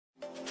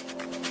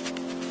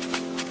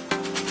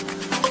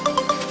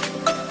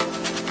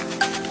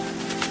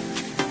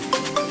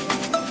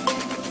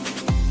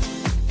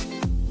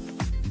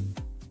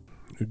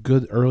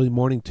good early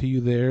morning to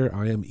you there.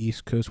 I am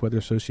East Coast Weather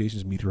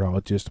Association's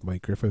meteorologist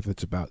Mike Griffith.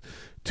 It's about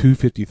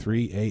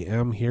 2:53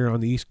 a.m. here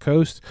on the East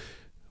Coast,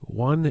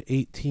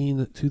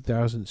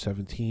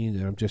 1/18/2017,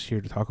 and I'm just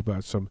here to talk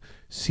about some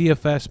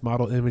CFS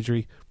model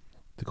imagery,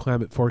 the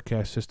Climate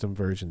Forecast System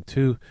version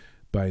 2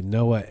 by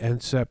NOAA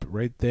NCEP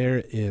right there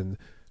in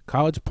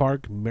College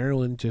Park,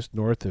 Maryland, just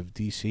north of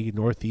D.C.,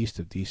 northeast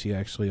of D.C.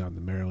 actually on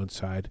the Maryland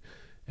side,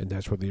 and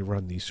that's where they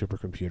run these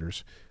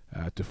supercomputers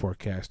to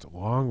forecast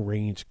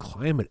long-range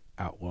climate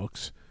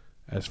outlooks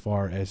as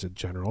far as a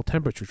general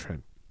temperature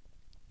trend,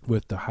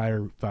 with the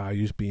higher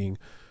values being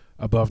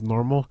above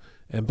normal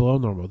and below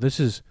normal. This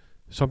is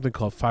something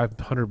called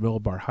 500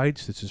 millibar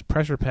heights. This is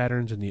pressure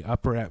patterns in the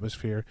upper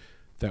atmosphere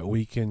that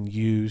we can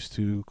use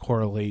to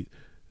correlate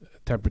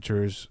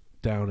temperatures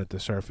down at the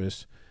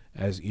surface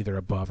as either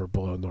above or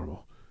below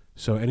normal.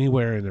 So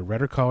anywhere in the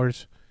redder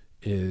colors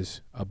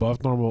is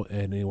above normal,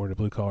 and anywhere in the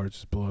blue colors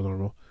is below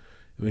normal.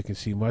 And we can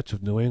see much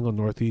of New England,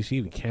 Northeast,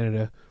 even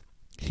Canada.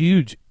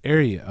 Huge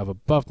area of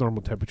above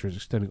normal temperatures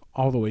extending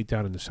all the way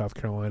down into South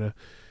Carolina,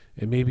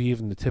 and maybe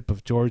even the tip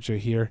of Georgia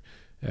here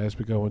as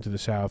we go into the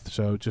south.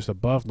 So just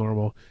above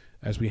normal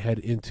as we head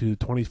into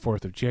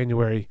 24th of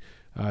January.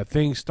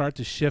 Things start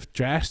to shift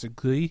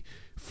drastically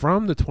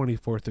from the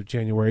 24th of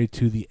January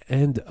to the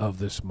end of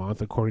this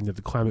month, according to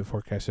the climate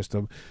forecast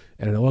system.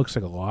 And it looks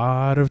like a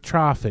lot of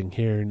troughing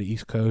here in the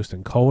East Coast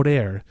and cold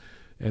air,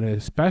 and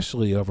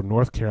especially over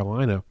North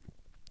Carolina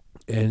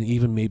and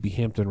even maybe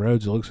Hampton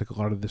Roads. It looks like a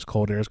lot of this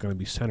cold air is going to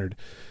be centered.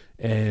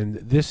 And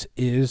this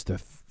is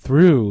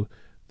through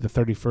the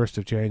 31st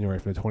of January,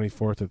 from the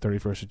 24th to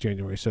 31st of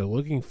January. So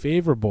looking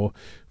favorable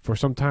for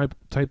some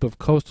type of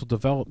coastal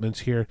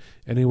developments here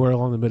anywhere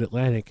along the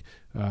mid-Atlantic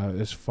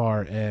as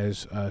far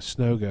as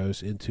snow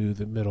goes into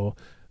the middle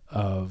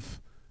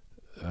of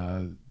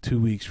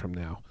 2 weeks from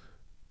now,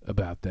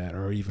 about that,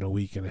 or even a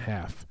week and a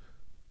half.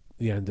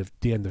 The end of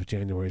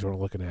January is what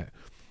we're looking at.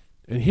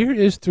 And here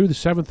is through the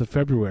 7th of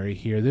February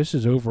here. This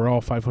is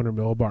overall 500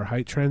 millibar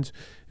height trends.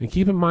 And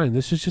keep in mind,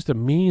 this is just a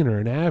mean or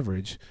an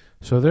average.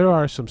 So there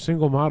are some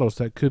single models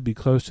that could be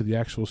close to the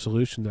actual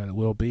solution that it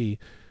will be.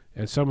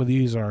 And some of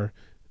these are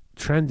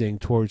trending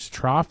towards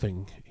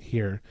troughing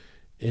here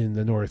in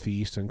the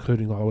Northeast,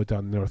 including all the way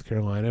down to North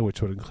Carolina,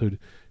 which would include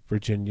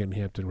Virginia and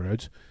Hampton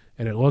Roads.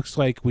 And it looks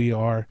like we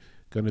are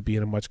going to be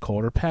in a much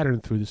colder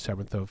pattern through the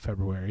 7th of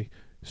February.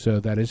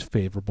 So that is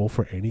favorable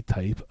for any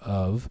type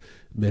of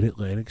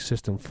mid-Atlantic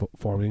system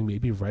forming,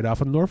 maybe right off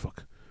of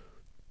Norfolk.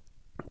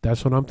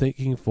 That's what I'm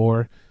thinking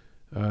for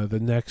the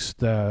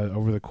next,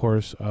 over the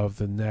course of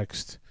the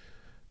next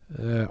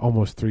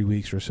almost 3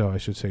 weeks or so, I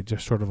should say,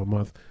 just short of a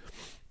month.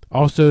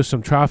 Also,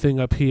 some troughing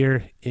up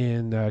here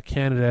in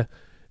Canada,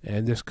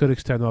 and this could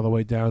extend all the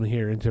way down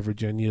here into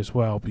Virginia as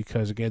well,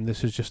 because, again,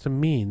 this is just a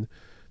mean.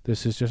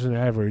 This is just an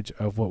average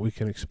of what we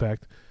can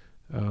expect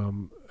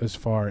as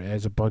far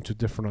as a bunch of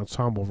different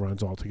ensemble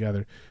runs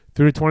altogether.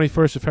 Through the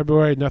 21st of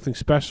February, nothing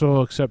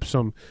special except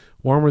some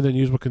warmer than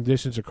usual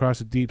conditions across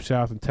the deep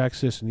south in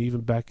Texas and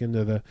even back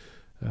into the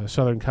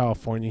Southern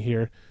California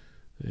here.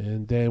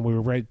 And then we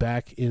were right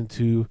back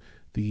into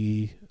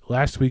the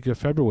last week of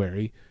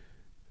February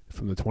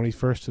from the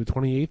 21st to the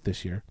 28th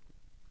this year,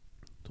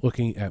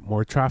 looking at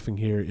more troughing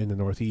here in the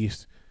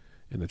Northeast,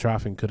 and the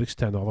troughing could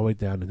extend all the way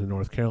down into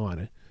North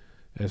Carolina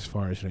as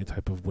far as any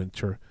type of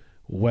winter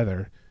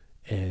weather,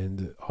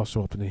 and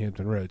also up in the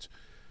Hampton Roads.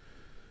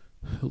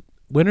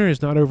 Winter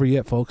is not over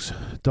yet, folks.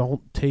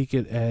 Don't take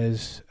it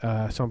as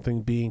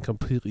something being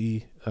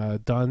completely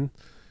done.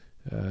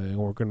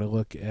 We're going to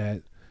look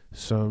at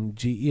some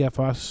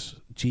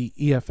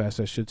GEFS,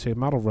 I should say,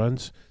 model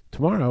runs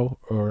tomorrow,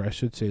 or I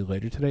should say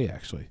later today,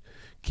 actually.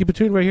 Keep it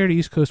tuned right here to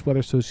East Coast Weather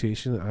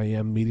Association. I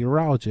am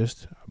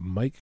meteorologist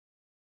Mike